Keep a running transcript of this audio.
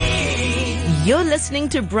You're listening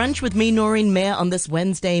to Brunch with me, Noreen Mayer, on this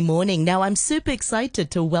Wednesday morning. Now, I'm super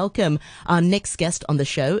excited to welcome our next guest on the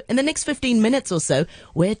show. In the next 15 minutes or so,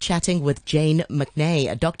 we're chatting with Jane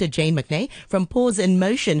McNae, Dr. Jane McNae from Pause in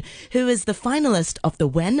Motion, who is the finalist of the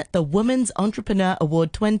WEN, the Women's Entrepreneur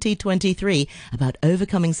Award 2023, about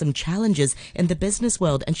overcoming some challenges in the business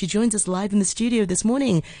world. And she joins us live in the studio this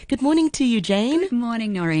morning. Good morning to you, Jane. Good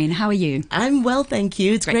morning, Noreen. How are you? I'm well, thank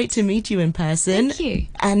you. It's great to meet you in person. Thank you.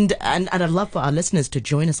 And I'd love for our listeners to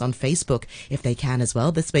join us on Facebook if they can as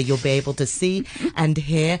well. This way you'll be able to see and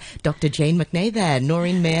hear Dr. Jane McNae there.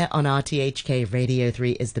 Noreen Mayer on RTHK Radio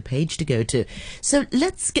 3 is the page to go to. So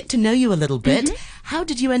let's get to know you a little bit. How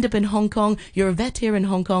did you end up in Hong Kong? You're a vet here in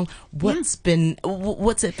Hong Kong. What's it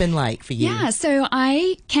been like for you? Yeah, so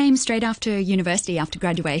I came straight after university, after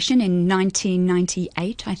graduation in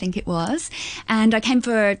 1998, I think it was. And I came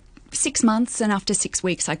for 6 months, and after 6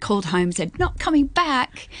 weeks I called home, said not coming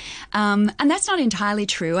back, and that's not entirely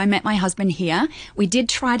true. I met my husband here. We did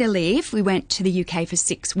try to leave. We went to the UK for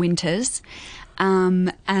 6 winters,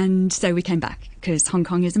 and so we came back because Hong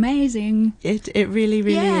Kong is amazing. It really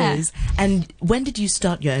is. And when did you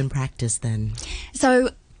start your own practice then?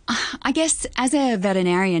 So I guess as a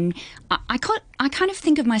veterinarian, I kind of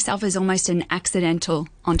think of myself as almost an accidental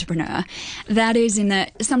entrepreneur. That is,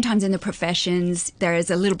 sometimes in the professions, there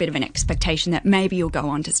is a little bit of an expectation that maybe you'll go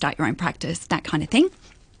on to start your own practice, that kind of thing.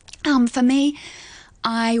 For me,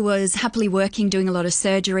 I was happily working, doing a lot of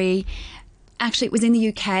surgery. Actually, it was in the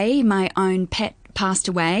UK. My own pet passed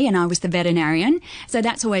away and I was the veterinarian. So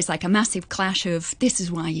that's always like a massive clash of, this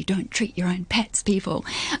is why you don't treat your own pets, people.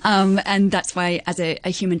 And that's why as a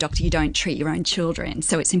human doctor, you don't treat your own children.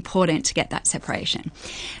 So it's important to get that separation.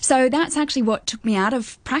 So that's actually what took me out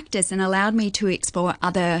of practice and allowed me to explore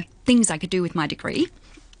other things I could do with my degree.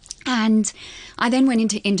 And I then went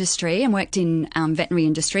into industry and worked in veterinary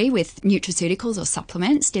industry with nutraceuticals or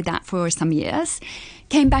supplements, did that for some years.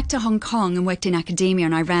 Came back to Hong Kong and worked in academia,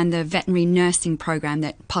 and I ran the veterinary nursing program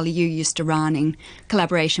that Polly Yu used to run in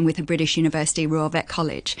collaboration with a British university, Royal Vet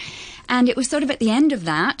College. And it was sort of at the end of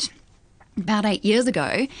that, about 8 years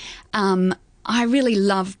ago, I really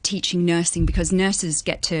loved teaching nursing because nurses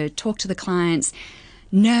get to talk to the clients,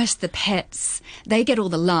 nurse the pets. They get all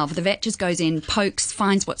the love. The vet just goes in, pokes,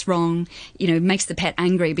 finds what's wrong, makes the pet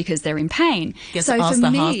angry because they're in pain. Gets to ask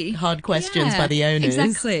the hard questions by the owners.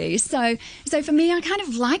 Exactly. So for me, I kind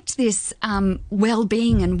of liked this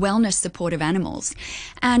well-being and wellness support of animals.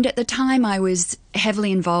 And at the time, I was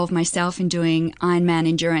heavily involved myself in doing Ironman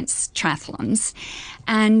endurance triathlons.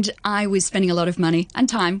 And I was spending a lot of money and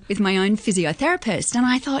time with my own physiotherapist. And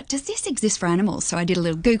I thought, does this exist for animals? So I did a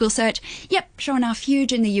little Google search. Yep, sure enough,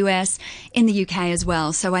 huge in the US, in the UK as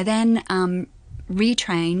well. So I then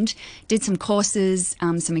retrained, did some courses,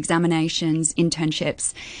 some examinations,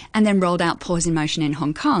 internships, and then rolled out Pause in Motion in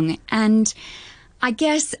Hong Kong. And I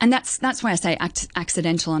guess, and that's why I say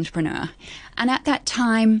accidental entrepreneur. And at that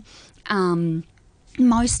time,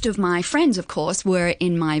 most of my friends, of course, were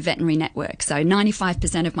in my veterinary network. So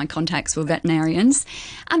 95% of my contacts were veterinarians.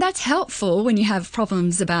 And that's helpful when you have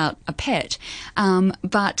problems about a pet.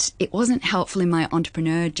 But it wasn't helpful in my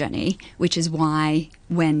entrepreneur journey, which is why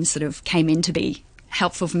WEN sort of came in to be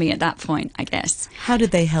helpful for me at that point, I guess. How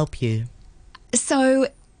did they help you? So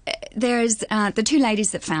there's the two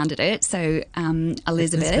ladies that founded it, so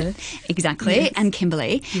Elizabeth, exactly, yes, and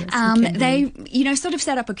Kimberly. Yes, and Kimberly. They, sort of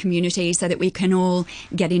set up a community so that we can all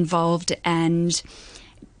get involved and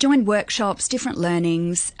join workshops, different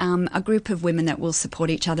learnings, a group of women that will support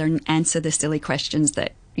each other and answer the silly questions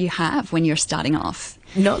that you have when you're starting off.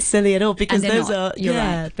 Not silly at all, because those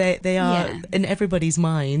right. They are in everybody's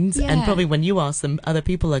minds, and probably when you ask them, other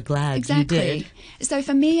people are glad you did. So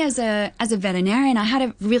for me as a veterinarian, I had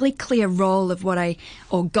a really clear goal,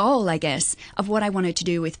 I guess, of what I wanted to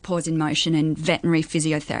do with Pause in Motion and veterinary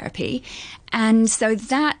physiotherapy. And so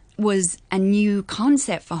that was a new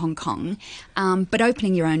concept for Hong Kong, but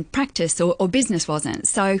opening your own practice or business wasn't.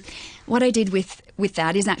 So what I did with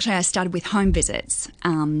that is actually I started with home visits,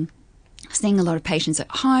 seeing a lot of patients at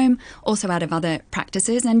home, also out of other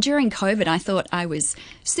practices. And during COVID, I thought I was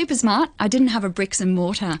super smart. I didn't have a bricks and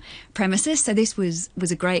mortar premises, so this was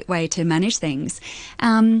a great way to manage things.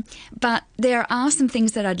 But there are some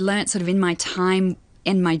things that I'd learnt sort of in my time,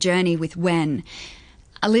 in my journey with WEN.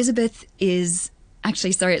 Elizabeth is...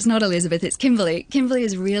 Actually, sorry, it's not Elizabeth, it's Kimberly. Kimberly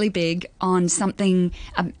is really big on something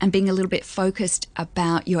and being a little bit focused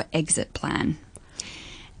about your exit plan.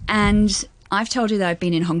 And I've told you that I've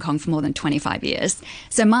been in Hong Kong for more than 25 years.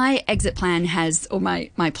 So my exit plan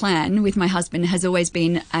my plan with my husband has always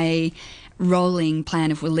been a rolling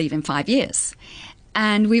plan of we'll leave in 5 years.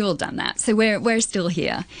 And we've all done that. So we're still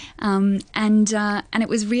here. And it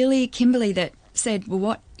was really Kimberly that said, well,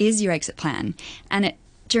 what is your exit plan? And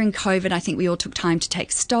during COVID, I think we all took time to take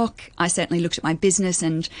stock. I certainly looked at my business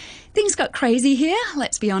and things got crazy here,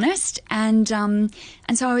 let's be honest. And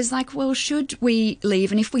so I was like, well, should we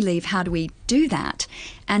leave? And if we leave, how do we do that?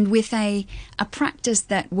 And with a practice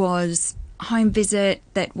that was home visit,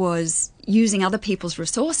 that was using other people's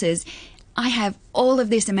resources, I have all of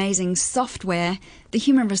this amazing software, the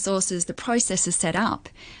human resources, the processes set up,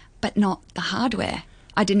 but not the hardware.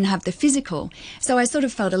 I didn't have the physical. So I sort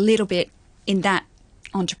of felt a little bit in that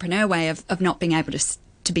entrepreneur way of not being able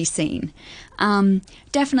to be seen.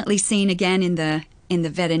 Definitely seen again in the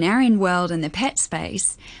veterinarian world and the pet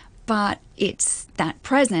space, but it's that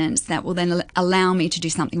presence that will then allow me to do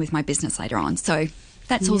something with my business later on. So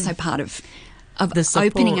that's also part of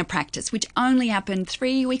opening a practice, which only happened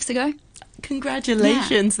 3 weeks ago.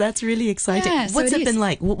 Congratulations. Yeah. That's really exciting. Yeah, What's it been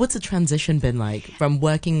like? What's the transition been like from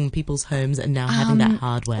working in people's homes and now having that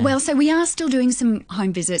hardware? Well, so we are still doing some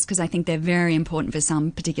home visits because I think they're very important for some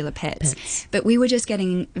particular pets. But we were just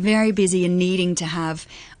getting very busy and needing to have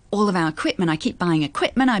all of our equipment. I keep buying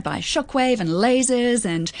equipment. I buy shockwave and lasers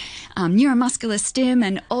and neuromuscular stim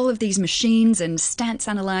and all of these machines and stance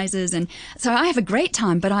analyzers. And so I have a great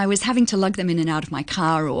time, but I was having to lug them in and out of my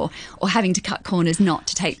car or having to cut corners not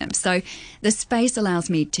to take them. So the space allows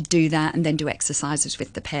me to do that and then do exercises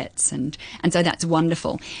with the pets. And so that's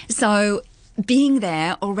wonderful. So being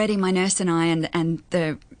there already, my nurse and I and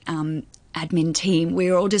the admin team, we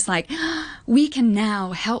were all just like, we can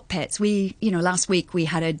now help pets. Last week we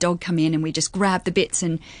had a dog come in and we just grabbed the bits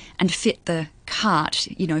and fit the cart,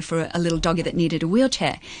 for a little doggy that needed a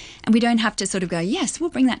wheelchair. And we don't have to sort of go, yes, we'll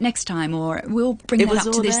bring that next time, or we'll bring that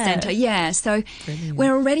up to this centre. Yeah, so brilliant.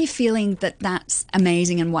 We're already feeling that that's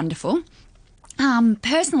amazing and wonderful.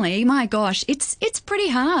 Personally, my gosh, it's pretty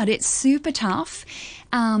hard. It's super tough.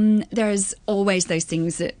 There's always those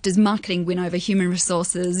things that, does marketing win over human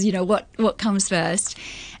resources? What comes first?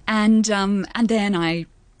 And then I,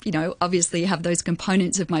 obviously have those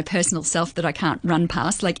components of my personal self that I can't run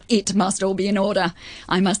past. Like, it must all be in order.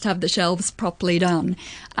 I must have the shelves properly done.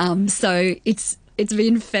 So it's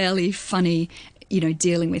been fairly funny,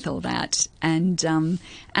 dealing with all that. And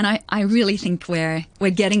I really think we're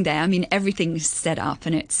getting there. I mean, everything's set up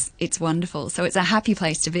and it's wonderful. So it's a happy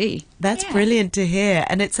place to be. That's brilliant to hear.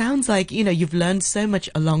 And it sounds like, you've learned so much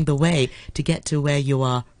along the way to get to where you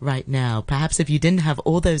are right now. Perhaps if you didn't have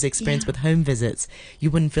all those experience with home visits, you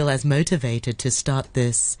wouldn't feel as motivated to start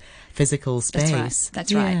this physical space.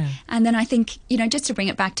 That's right. And then I think, just to bring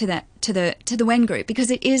it back to the WEN group, because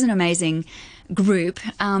it is an amazing group.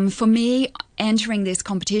 For me, entering this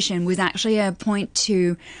competition was actually a point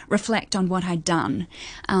to reflect on what I'd done.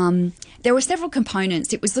 There were several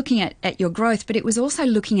components. It was looking at your growth, but it was also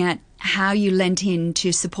looking at how you lent in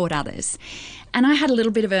to support others. And I had a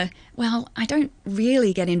little bit of I don't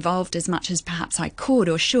really get involved as much as perhaps I could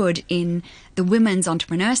or should in the women's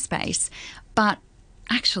entrepreneur space, but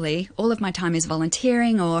actually, all of my time is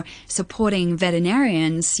volunteering or supporting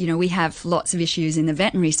veterinarians. We have lots of issues in the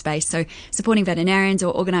veterinary space, so supporting veterinarians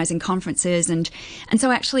or organising conferences. And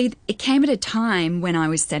so actually, it came at a time when I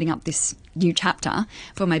was setting up this new chapter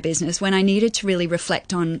for my business, when I needed to really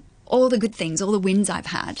reflect on all the good things, all the wins I've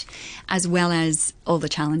had, as well as all the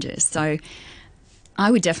challenges. So I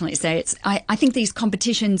would definitely say I think these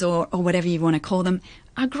competitions or whatever you want to call them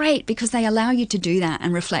are great because they allow you to do that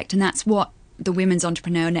and reflect. And that's what the Women's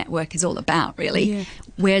Entrepreneur Network is all about, really. Yeah.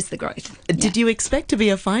 Where's the growth? Did you expect to be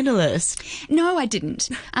a finalist? No, I didn't,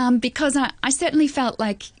 because I certainly felt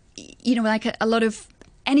like, like a lot of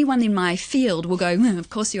anyone in my field will go, of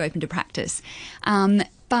course you opened a practice.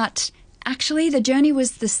 But actually the journey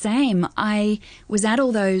was the same. I was at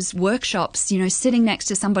all those workshops, sitting next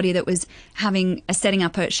to somebody that was Charlene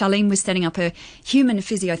was setting up a human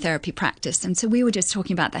physiotherapy practice. And so we were just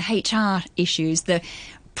talking about the HR issues, the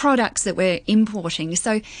products that we're importing.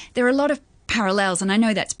 So there are a lot of parallels, and I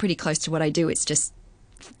know that's pretty close to what I do. It's just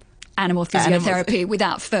animal physiotherapy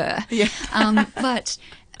without fur. Yeah.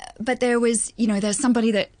 But there was, there's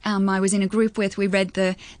somebody that I was in a group with. We read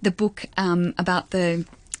the book about the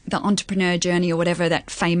entrepreneur journey or whatever that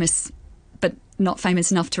famous but not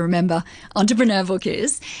famous enough to remember entrepreneur book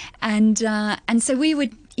is. And so we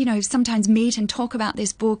would, sometimes meet and talk about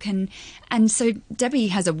this book. And so Debbie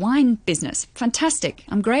has a wine business. Fantastic.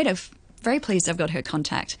 I'm great. I'm very pleased I've got her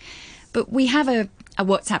contact. But we have a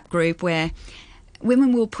WhatsApp group where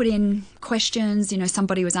women will put in questions.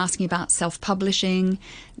 Somebody was asking about self-publishing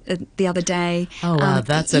the other day. Oh, wow,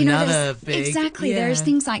 that's another big... Exactly. Yeah. There's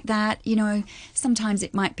things like that. Sometimes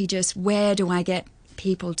it might be just, where do I get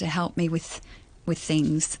people to help me with with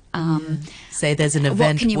things. Say there's an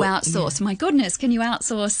event. What can you outsource? My goodness, can you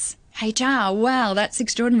outsource HR? Wow, that's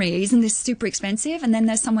extraordinary. Isn't this super expensive? And then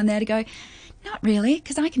there's someone there to go, not really,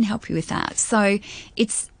 because I can help you with that. So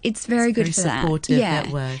it's very good for that. Supportive, that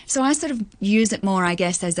works. So I sort of use it more, I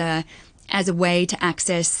guess, as a way to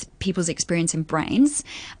access people's experience in brains.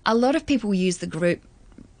 A lot of people use the group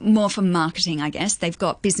more for marketing, I guess. They've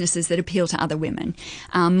got businesses that appeal to other women.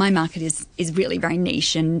 My market is really very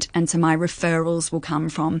niche, and so my referrals will come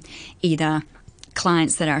from either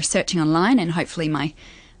clients that are searching online, and hopefully my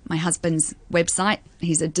husband's website,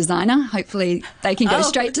 he's a designer. Hopefully they can go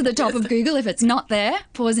straight to the top of Google. If it's not there,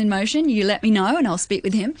 Pause in Motion, you let me know and I'll speak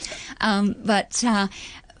with him. So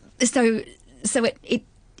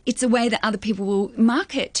it's a way that other people will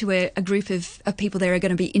market to a group of people that are going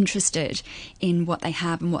to be interested in what they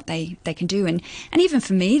have and what they can do. And even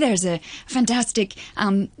for me, there's a fantastic,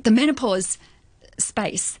 the menopause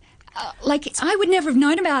space. I would never have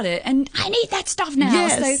known about it, and I need that stuff now.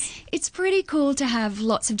 Yes. So it's pretty cool to have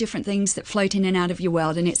lots of different things that float in and out of your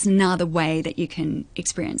world, and it's another way that you can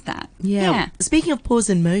experience that. Yeah. Speaking of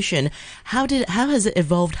Pause in Motion, how has it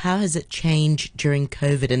evolved? How has it changed during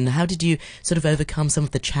COVID, and how did you sort of overcome some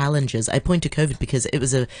of the challenges? I point to COVID because it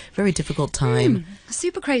was a very difficult time.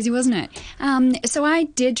 Super crazy, wasn't it? So I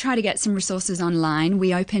did try to get some resources online.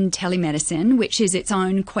 We opened telemedicine, which is its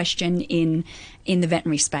own question in the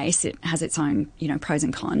veterinary space. It has its own, pros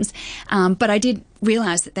and cons. But I did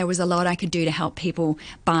realise that there was a lot I could do to help people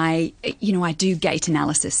by, I do gait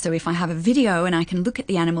analysis. So if I have a video and I can look at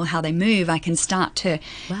the animal, how they move, I can start to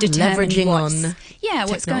determine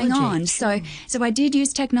what's going on. So I did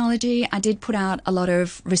use technology. I did put out a lot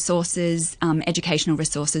of resources, educational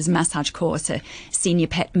resources, massage course, a senior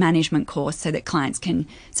pet management course, so that clients can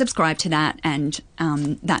subscribe to that, and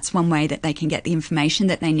that's one way that they can get the information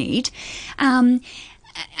that they need.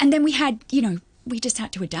 And then we had, we just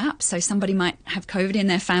had to adapt. So somebody might have COVID in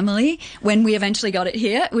their family. When we eventually got it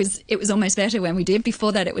here, it was almost better when we did.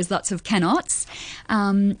 Before that, it was lots of cannots.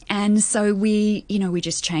 And so we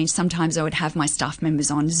just changed. Sometimes I would have my staff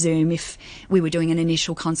members on Zoom if we were doing an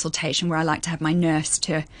initial consultation, where I like to have my nurse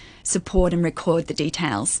to support and record the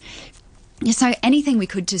details. So anything we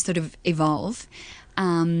could to sort of evolve.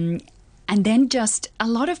 And then just a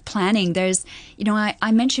lot of planning. There's,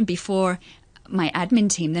 I mentioned before, my admin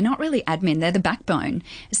team, they're not really admin, they're the backbone.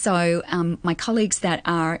 So my colleagues that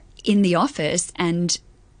are in the office and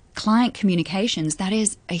client communications, that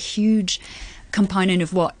is a huge component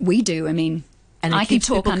of what we do. I mean, and I can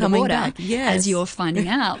talk underwater, yes, as you're finding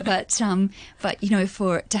out. But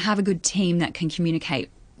to have a good team that can communicate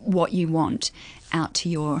what you want out to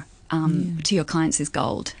your clients is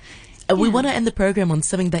gold. We want to end the program on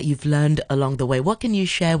something that you've learned along the way. What can you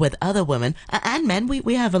share with other women and men?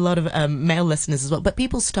 We have a lot of male listeners as well, but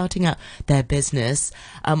people starting out their business.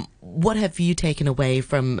 What have you taken away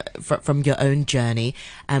from your own journey,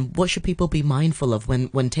 and what should people be mindful of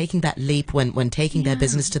when taking that leap, when taking their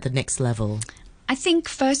business to the next level? I think,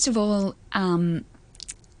 first of all,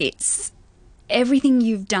 it's everything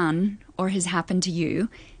you've done or has happened to you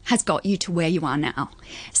has got you to where you are now.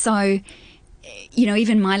 So,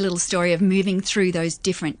 even my little story of moving through those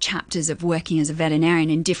different chapters of working as a veterinarian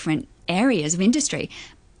in different areas of industry,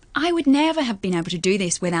 I would never have been able to do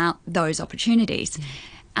this without those opportunities.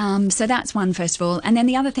 So that's one, first of all. And then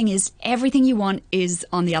the other thing is, everything you want is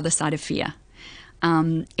on the other side of fear.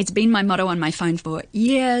 It's been my motto on my phone for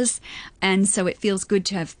years, and so it feels good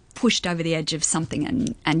to have pushed over the edge of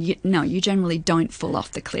something, and you generally don't fall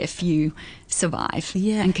off the cliff. You survive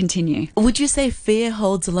and continue. Would you say fear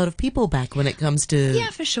holds a lot of people back when it comes to...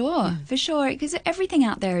 Yeah, for sure, because everything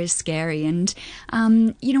out there is scary. And,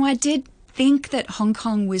 I did think that Hong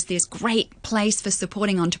Kong was this great place for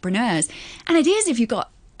supporting entrepreneurs, and it is if you've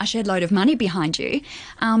got a shed load of money behind you,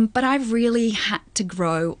 but I've really had to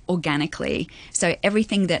grow organically. So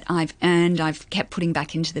everything that I've earned, I've kept putting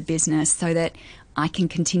back into the business so that I can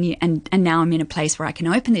continue. And now I'm in a place where I can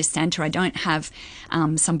open this centre. I don't have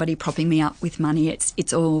somebody propping me up with money.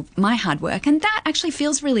 It's all my hard work, and that actually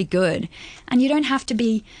feels really good. And you don't have to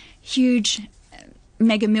be huge,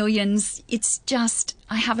 mega millions. It's just,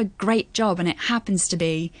 I have a great job, and it happens to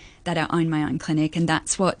be that I own my own clinic, and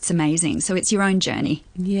that's what's amazing. So it's your own journey.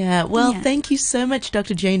 Yeah. Well, thank you so much,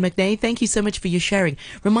 Dr. Jane McNae. Thank you so much for your sharing.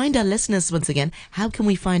 Remind our listeners once again, how can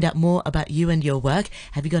we find out more about you and your work?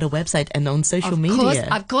 Have you got a website and on social media?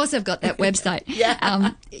 Of course I've got that website.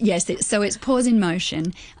 Yes, so it's Pause in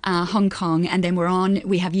Motion, Hong Kong, and then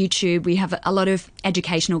we have YouTube. We have a lot of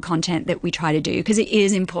educational content that we try to do, because it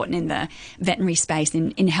is important in the veterinary space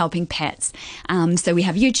in helping pets. So we we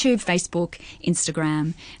have YouTube, Facebook,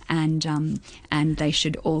 Instagram, and they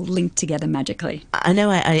should all link together magically. I know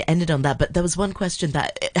I ended on that, but there was one question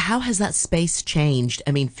that, how has that space changed?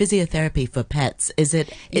 I mean, physiotherapy for pets,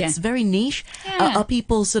 it's very niche. Yeah. Are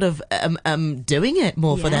people sort of doing it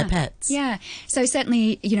more for their pets? Yeah. So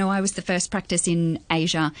certainly, I was the first practice in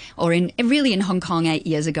Asia, or really in Hong Kong 8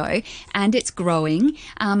 years ago, and it's growing.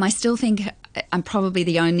 I still think I'm probably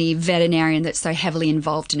the only veterinarian that's so heavily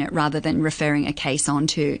involved in it, rather than referring a case on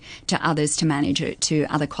to others to manage it, to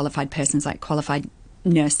other qualified persons like qualified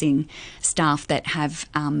nursing staff that have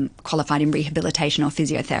qualified in rehabilitation or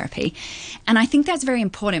physiotherapy. And I think that's very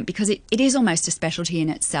important because it is almost a specialty in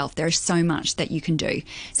itself. There is so much that you can do.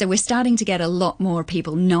 So we're starting to get a lot more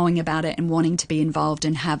people knowing about it and wanting to be involved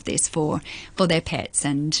and have this for their pets.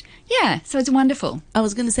 And yeah, so it's wonderful. I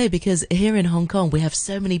was going to say, because here in Hong Kong, we have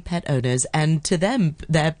so many pet owners, and to them,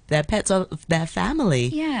 their pets are their family.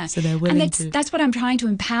 Yeah. So they're willing and that's what I'm trying to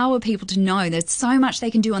empower people to know. There's so much they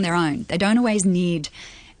can do on their own. They don't always need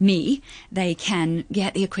me. They can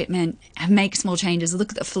get the equipment, make small changes,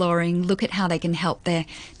 look at the flooring, look at how they can help their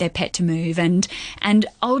pet to move. And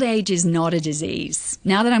old age is not a disease.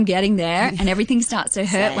 Now that I'm getting there and everything starts to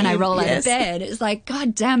hurt when I roll out of bed, it's like,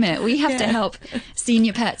 God damn it, we have to help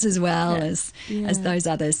senior pets as well as those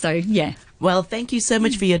others. So yeah. Well, thank you so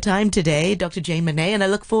much for your time today, Dr. Jane McNae, and I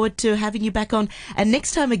look forward to having you back on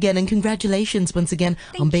next time again. And congratulations once again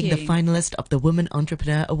on being the finalist of the Women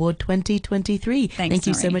Entrepreneur Award 2023. Thank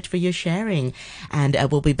you so much for your sharing. And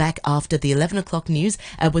we'll be back after the 11 o'clock news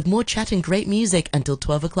with more chat and great music until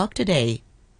 12 o'clock today.